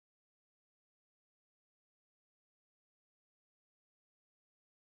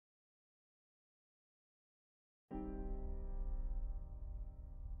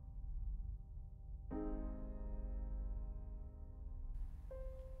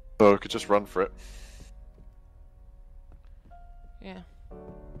Oh, we could just run for it. Yeah.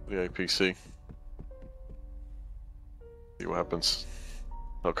 The APC. See what happens.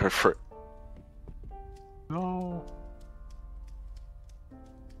 I'll go for it. No.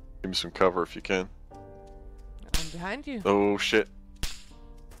 Give me some cover if you can. I'm behind you. Oh shit.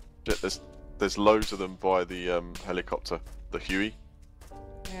 Shit, there's loads of them by the helicopter. The Huey.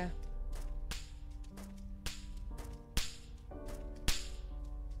 Yeah.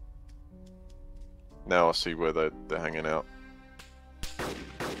 Now I see where they're hanging out.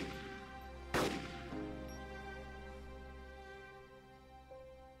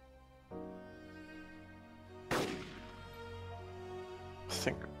 I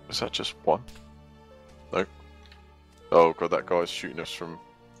think, is that just one? No. Oh god, that guy's shooting us from...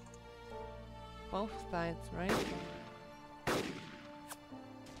 Both sides, right?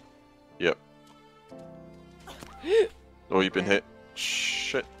 Yep. Oh, you've been Okay. hit.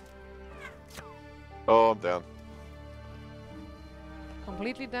 Shit. Oh, I'm down.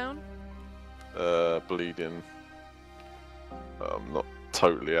 Completely down? Bleeding. I'm not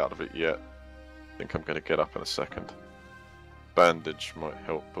totally out of it yet. I think I'm going to get up in a second. Bandage might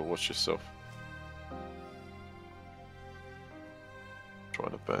help, but watch yourself.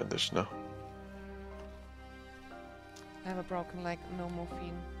 Trying to bandage now. I have a broken leg, no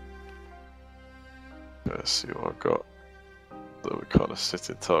morphine. Let's see what I've got. So we're kind of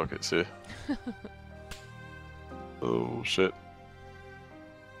sitting targets here. Oh shit.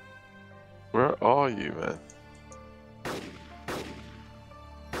 Where are you, man?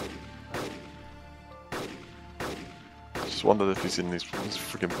 Just wondered if he's in these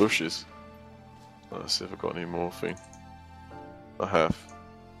freaking bushes. Let's see if I've got any morphine. I have.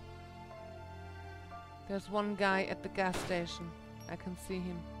 There's one guy at the gas station. I can see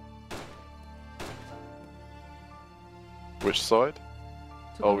him. Which side?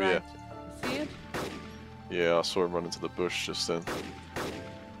 To Oh, the yeah. right. You see it? Yeah, I saw him run into the bush just then.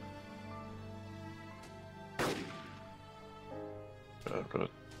 I've got to...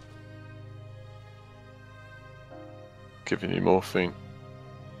 Giving you morphine.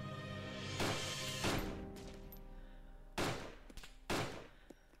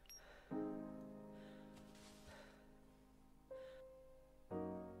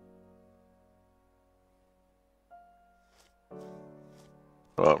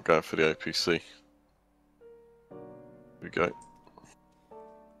 Right, I'm going for the APC. Here we go.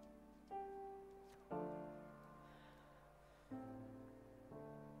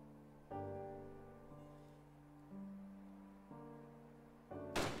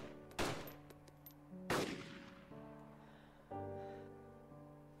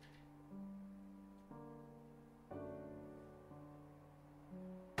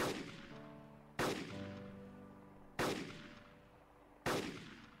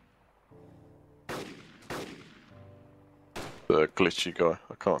 The glitchy guy.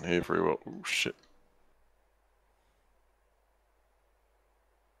 I can't hear very well. Oh shit.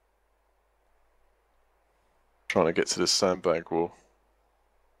 Trying to get to this sandbag wall.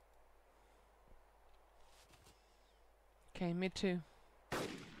 Okay, me too.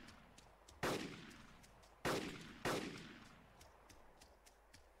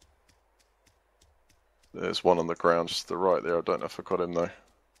 There's one on the ground just to the right there. I don't know if I got him though.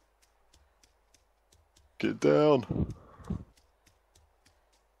 Get down.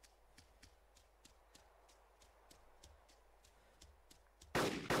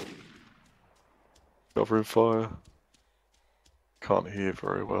 Covering fire. Can't hear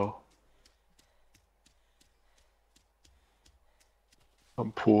very well.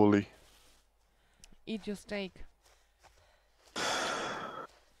 I'm poorly. Eat your steak.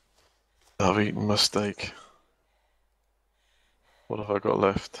 I've eaten my steak. What have I got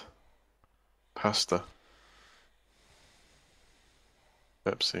left? Pasta.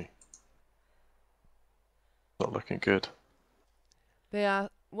 Pepsi. Not looking good. There are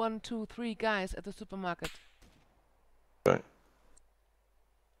 1, 2, 3 guys at the supermarket. Okay.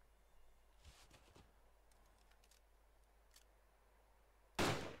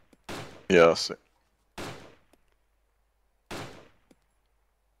 Yeah, I see.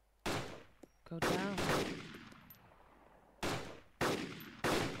 Go down.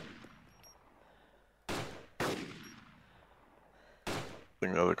 I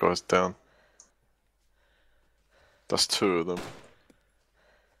think the other guy's down. That's 2 of them.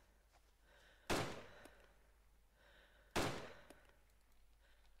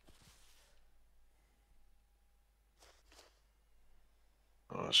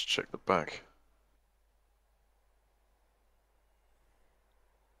 Oh, let's check the back.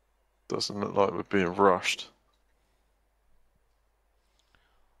 Doesn't look like we're being rushed.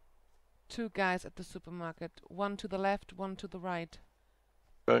 2 guys at the supermarket. 1 to the left, 1 to the right.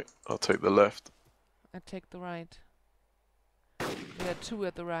 Okay, I'll take the left. I take the right. There are 2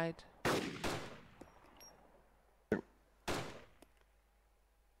 at the right.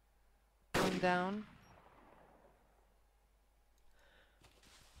 One down.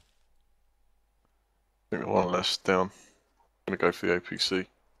 I think one less down. I'm gonna go for the APC.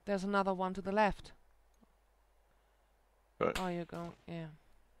 There's another one to the left. Okay. Oh, you're going, yeah.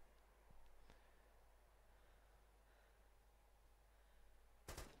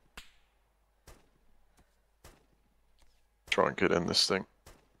 Try and get in this thing.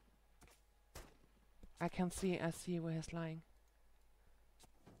 I see where he's lying.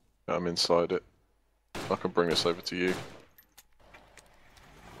 I'm inside it. I can bring this over to you.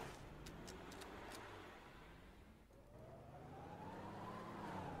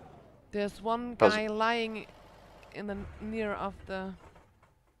 There's one guy lying in the near of the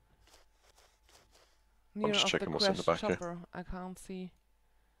just checking what's in the crashed back here. chopper. I can't see.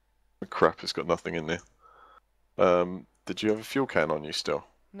 Crap, it's got nothing in there. Did you have a fuel can on you still?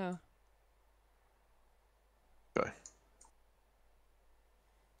 No. Okay.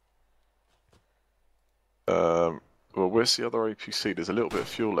 Well, where's the other APC? There's a little bit of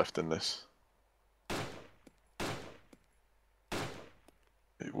fuel left in this.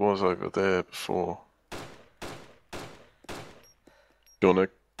 It was over there before. Do you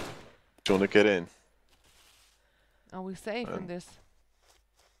wanna get in? Are we safe in this?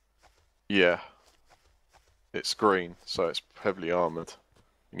 Yeah. It's green, so it's heavily armoured.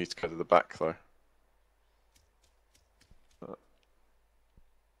 You need to go to the back though.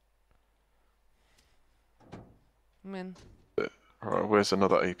 I'm in. Alright, where's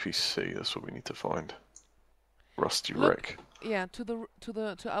another APC? That's what we need to find. Rusty wreck. Yeah, to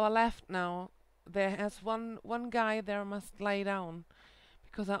our left now. There has one guy there must lay down,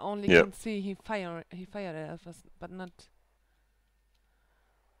 because I only can see he fired at us, but not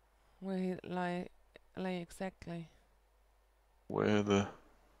where he lay exactly. There's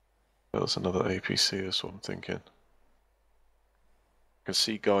another APC. That's what I'm thinking. I can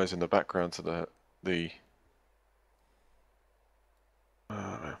see guys in the background to the.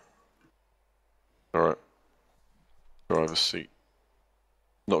 Alright. Driver's seat.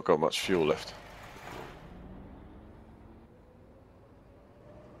 Not got much fuel left.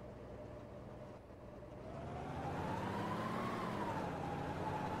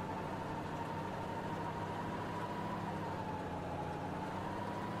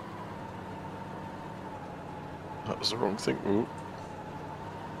 That was the wrong thing. Ooh.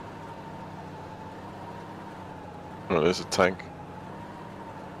 Oh, there's a tank.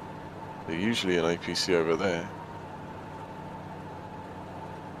 There's usually an APC over there.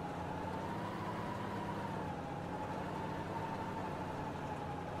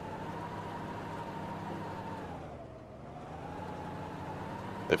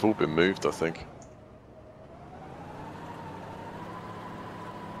 They've all been moved, I think.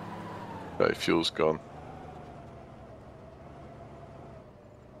 Okay, fuel's gone.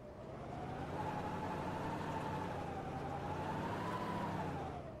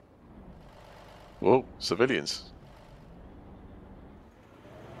 Whoa, civilians.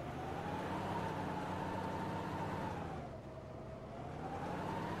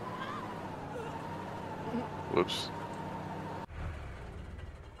 Whoops.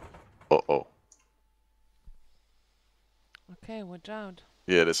 Uh-oh. Okay, watch out.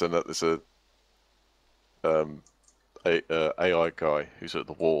 Yeah, there's a AI guy who's at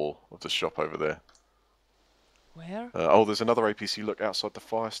the wall of the shop over there. Where? Oh, there's another APC. Look outside the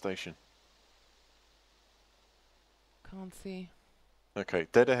fire station. Can't see. Okay,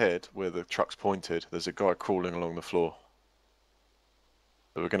 dead ahead, where the truck's pointed, there's a guy crawling along the floor.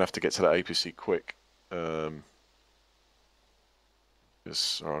 But we're gonna have to get to that APC quick. I'm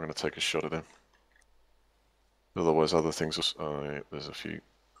gonna take a shot at him. Otherwise, other things will. Oh, yeah, there's a few.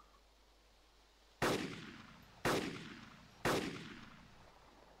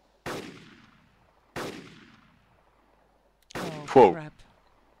 Oh, Whoa. crap.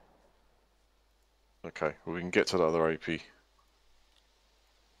 Okay, well, we can get to the other APC.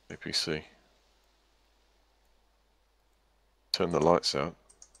 Turn the lights out.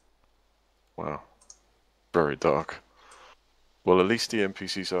 Wow. Very dark. Well, at least the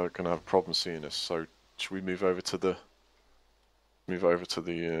NPCs are going to have problems seeing us, so should we move over to the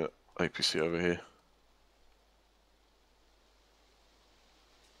APC over here?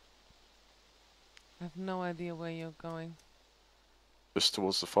 I have no idea where you're going. Just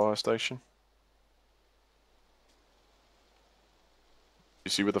towards the fire station? You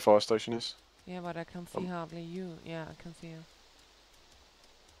see where the fire station is? Yeah, but I can see hardly you. Yeah, I can see you.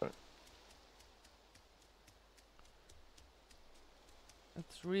 Right.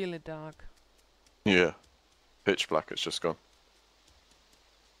 It's really dark. Yeah. Pitch black, it's just gone.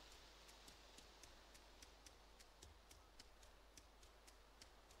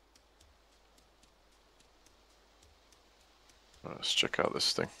 Right, let's check out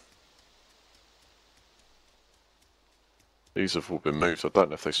this thing. These have all been moved. I don't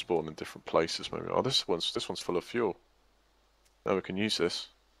know if they spawn in different places maybe. Oh, this one's full of fuel. Now we can use this.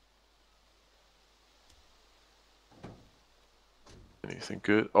 Anything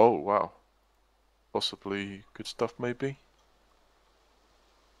good? Oh, wow. Possibly good stuff, maybe?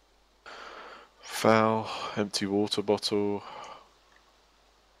 Foul, empty water bottle.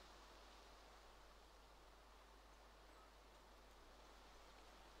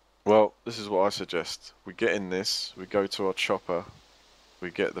 Well, this is what I suggest. We get in this, we go to our chopper, we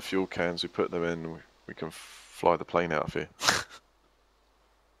get the fuel cans, we put them in, we can fly the plane out of here.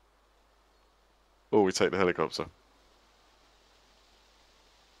 Or we take the helicopter.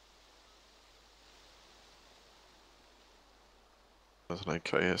 That's an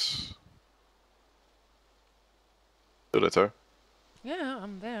AKS. TheTanteTerror? Yeah,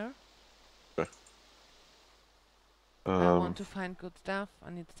 I'm there. Okay. I want to find good stuff.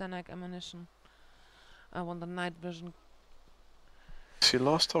 I need Stanek ammunition. I want the night vision. See,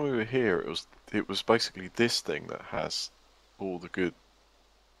 last time we were here, it was basically this thing that has all the good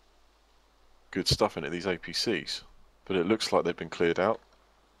stuff in it. These APCs, but it looks like they've been cleared out.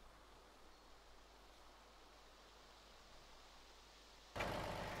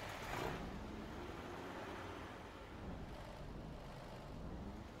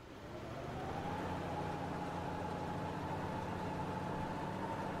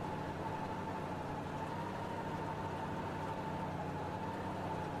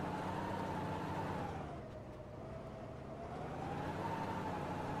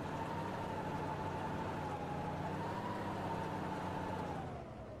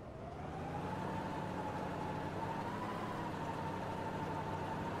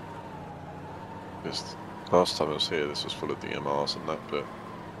 Because last time I was here, this was full of DMRs and that, but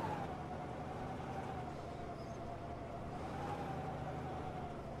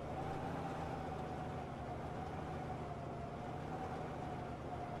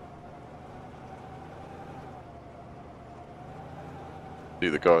see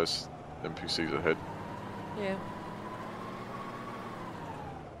the guys, NPCs ahead. Yeah.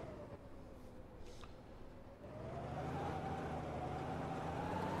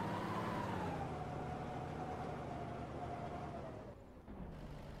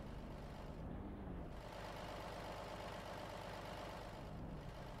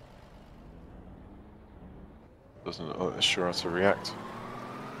 Doesn't look like sure how to react.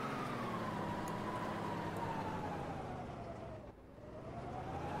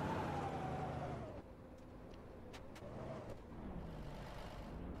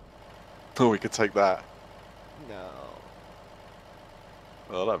 Oh, we could take that. No.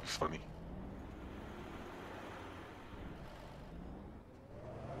 Oh, that'd be funny.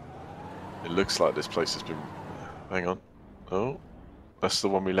 It looks like this place has been... Hang on. Oh, that's the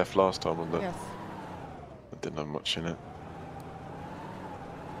one we left last time on the... Yes. It didn't have much in it.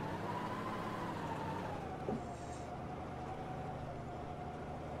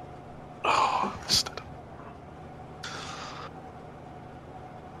 Oh, missed it.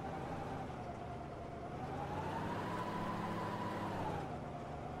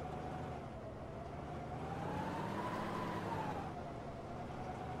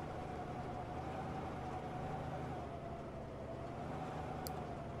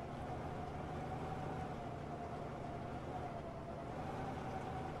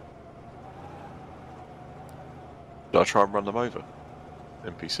 Did I try and run them over?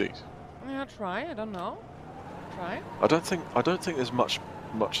 NPCs? Yeah, try. I don't know. Try. I don't think there's much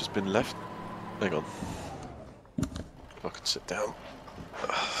has been left. Hang on. If I can sit down.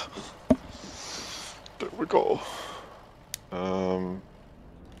 But we got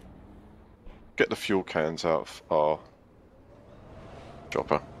get the fuel cans out of our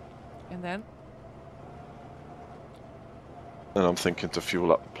chopper. And then? And I'm thinking to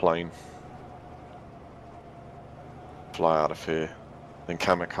fuel up the plane. Fly out of here. Then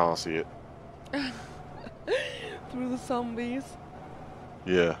kamikaze it. Through the zombies.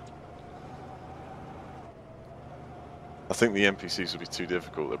 Yeah. I think the NPCs will be too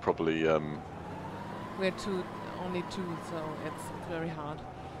difficult. They're probably We're only two, so it's very hard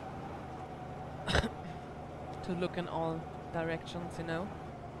to look in all directions, you know.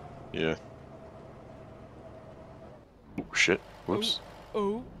 yeah. Oh shit. Whoops.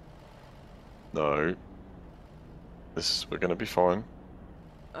 Oh. No. We're gonna be fine.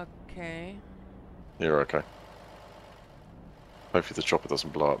 Okay. You're okay. Hopefully the chopper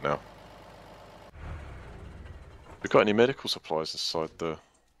doesn't blow up now. We got any medical supplies inside the...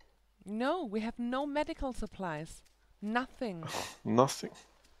 No, we have no medical supplies. Nothing. Nothing.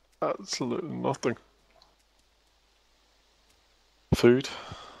 Absolutely nothing. Food?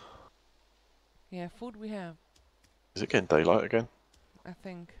 Yeah, food we have, Is it getting daylight again? I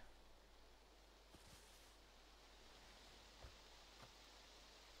think.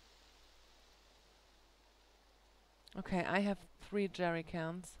 Okay, I have 3 jerry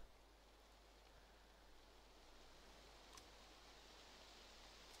cans.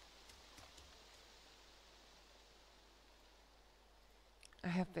 I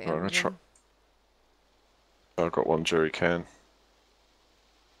have the engine. I've got 1 jerry can.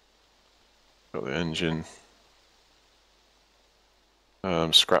 Got the engine.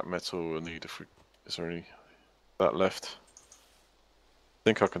 Scrap metal. I need if we. Is there any that left? I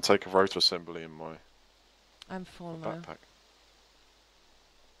think I can take a rotor assembly in my I'm full now. backpack.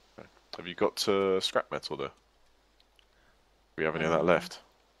 Okay. Have you got scrap metal there? Do we have any of that left?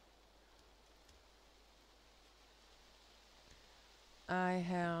 I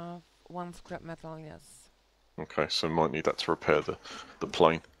have 1 scrap metal, yes. Okay, so might need that to repair the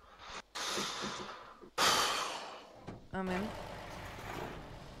plane. I'm in.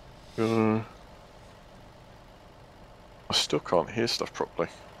 I still can't hear stuff properly.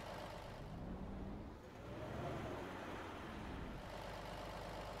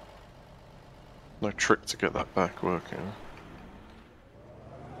 No trick to get that back working.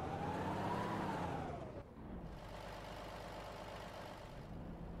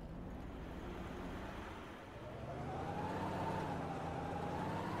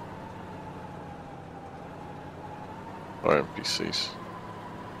 Oh, NPCs.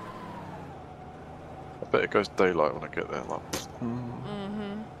 I bet it goes daylight when I get there. Like,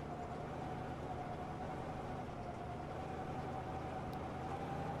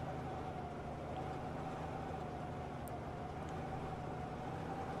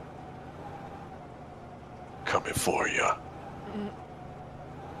 coming for ya.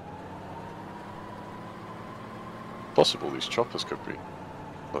 Possible these choppers could be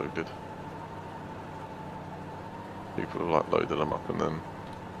loaded. People have like loaded them up and then.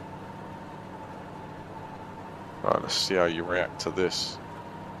 Alright, let's see how you react to this.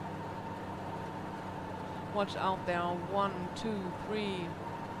 Watch out, there are 1, 2, 3,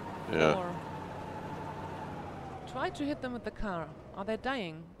 4. Yeah. Try to hit them with the car. Are they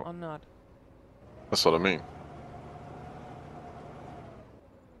dying or not? That's what I mean.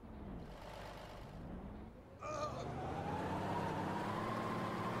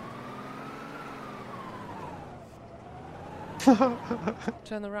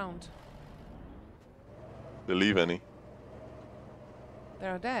 Turn around. They leave any?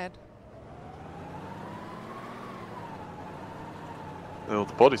 They're dead. Oh,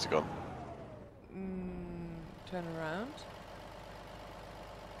 the bodies are gone. Turn around.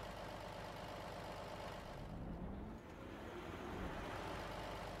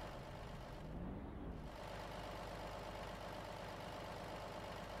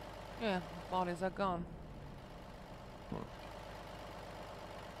 Yeah, bodies are gone.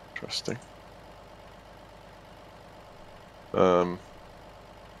 Interesting.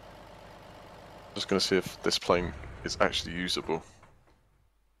 Just going to see if this plane is actually usable.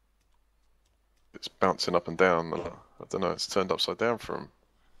 It's bouncing up and down. I don't know, it's turned upside down for him.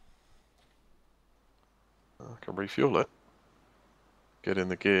 I can refuel it. Get in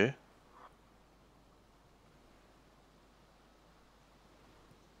the gear.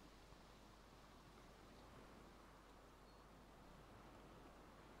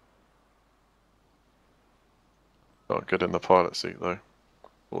 Not good in the pilot seat though,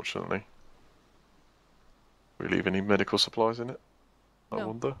 fortunately. We leave any medical supplies in it? No. I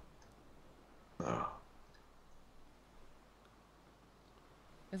wonder. No.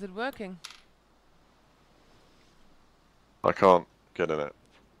 Is it working? I can't get in it.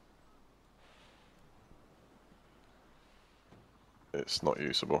 It's not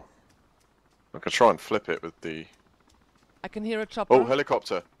usable. I could try and flip it with the... I can hear a chopper. Oh,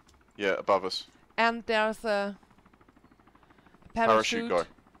 helicopter! Yeah, above us. And there's a Parachute guy.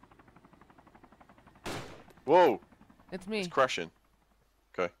 Whoa! It's me. It's crashing.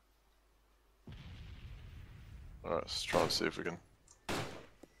 Okay. Alright, let's try and see if we can...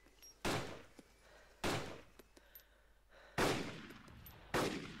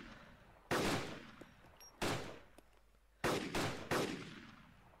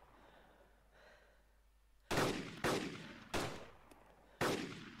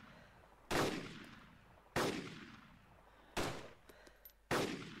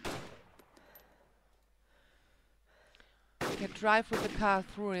 Okay, drive with the car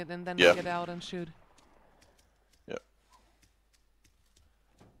through it and then Yeah. get out and shoot. Yeah.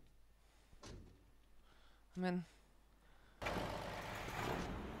 I mean,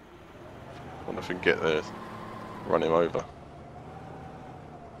 Wonder if we can get there, run him over.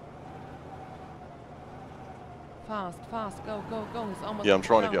 fast, fast, go, go, go. He's almost Yeah, on I'm the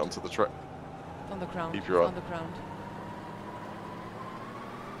trying to get ground. onto the track. It's on the ground. Keep It's your eye. on the ground.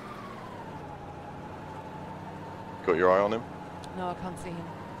 Got your eye on him? No, I can't see him.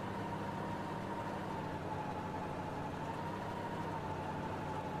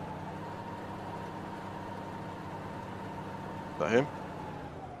 Is that him?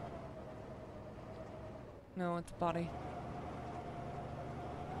 No, it's body.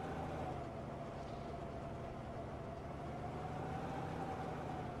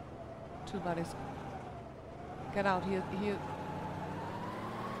 Two bodies. Get out. He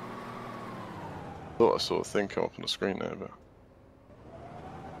Thought I saw a thing come up on the screen there, but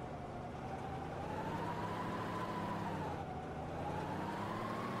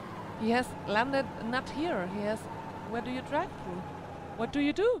he has landed not here. He has. Where do you drive through? What do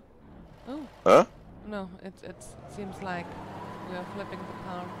you do? Oh. huh? No, it seems like we are flipping the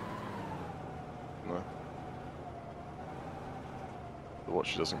car. No. The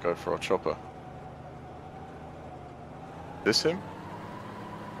watch doesn't go for our chopper. This him?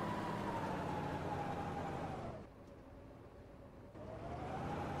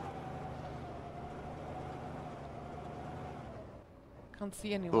 Can't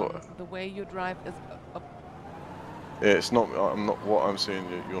see anyone. The way you drive is up. Yeah, it's not. I'm not. What I'm seeing,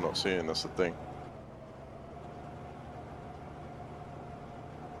 you're not seeing. That's the thing.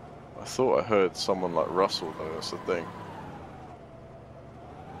 I thought I heard someone like rustle though. That's the thing.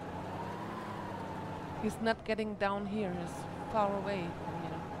 He's not getting down here. He's far away from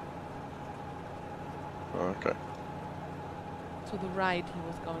here. Oh, okay. To the right, he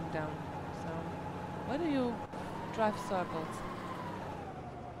was going down. So, why do you drive circles?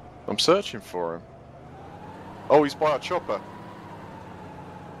 I'm searching for him. Oh, he's by our chopper.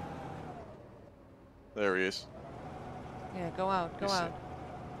 There he is. Yeah, go out, go You see- out.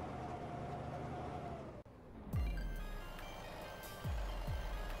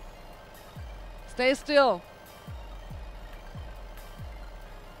 Stay still.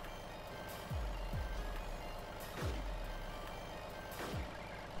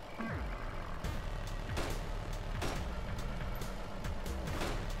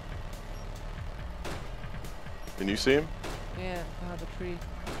 Can you see him? Yeah, behind the tree.